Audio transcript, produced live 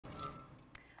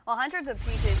Well, hundreds of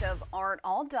pieces of art,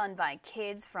 all done by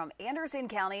kids from Anderson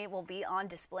County, will be on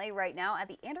display right now at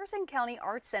the Anderson County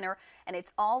Art Center, and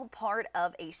it's all part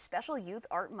of a special Youth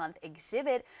Art Month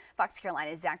exhibit. Fox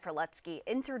Carolina's Zach Perlutsky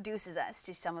introduces us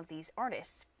to some of these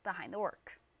artists behind the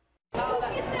work. I've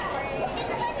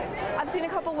seen a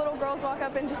couple little girls walk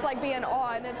up and just be in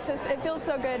awe, and it feels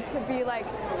so good to be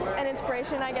an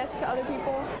inspiration, I guess, to other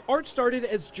people. Art started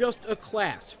as just a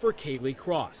class for Kaylee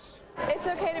Cross. It's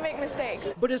okay to make mistakes.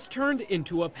 But has turned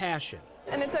into a passion.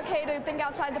 And it's okay to think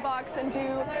outside the box and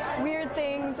do weird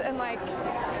things and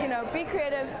be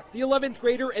creative. The 11th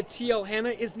grader at TL Hanna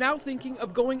is now thinking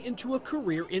of going into a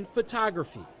career in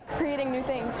photography. Creating new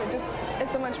things,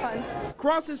 it's so much fun.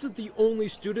 Cross isn't the only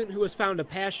student who has found a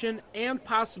passion and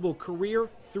possible career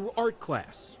through art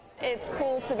class. It's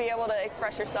cool to be able to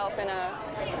express yourself in a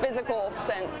physical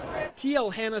sense.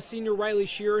 TL Hanna senior Riley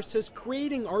Shearer says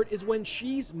creating art is when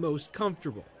she's most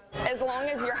comfortable. As long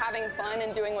as you're having fun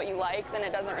and doing what you like, then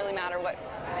it doesn't really matter what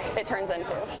it turns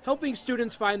into. Helping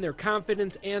students find their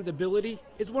confidence and ability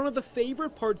is one of the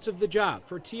favorite parts of the job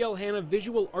for TL Hanna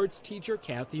visual arts teacher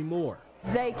Kathy Moore.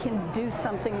 They can do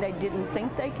something they didn't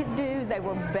think they could do. They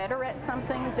were better at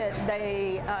something that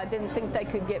they didn't think they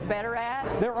could get better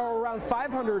at. There are around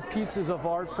 500 pieces of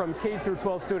art from K through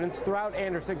 12 students throughout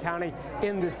Anderson County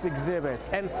in this exhibit.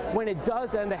 And when it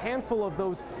does end, a handful of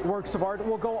those works of art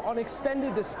will go on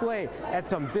extended display at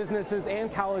some businesses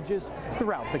and colleges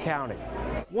throughout the county.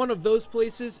 One of those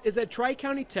places is at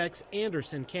Tri-County Tech's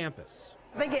Anderson campus.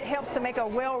 I think it helps to make a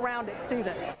well-rounded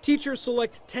student. Teachers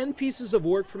select 10 pieces of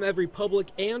work from every public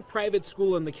and private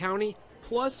school in the county,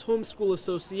 plus homeschool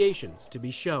associations to be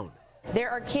shown. There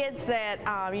are kids that,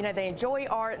 they enjoy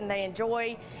art and they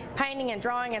enjoy painting and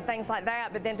drawing and things like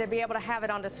that, but then to be able to have it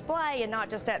on display and not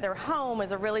just at their home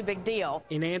is a really big deal.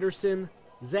 In Anderson,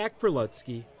 Zach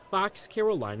Perlutsky, Fox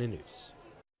Carolina News.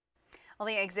 Well,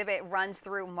 the exhibit runs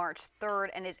through March 3rd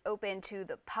and is open to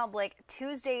the public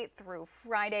Tuesday through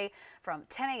Friday from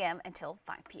 10 a.m. until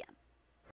 5 p.m.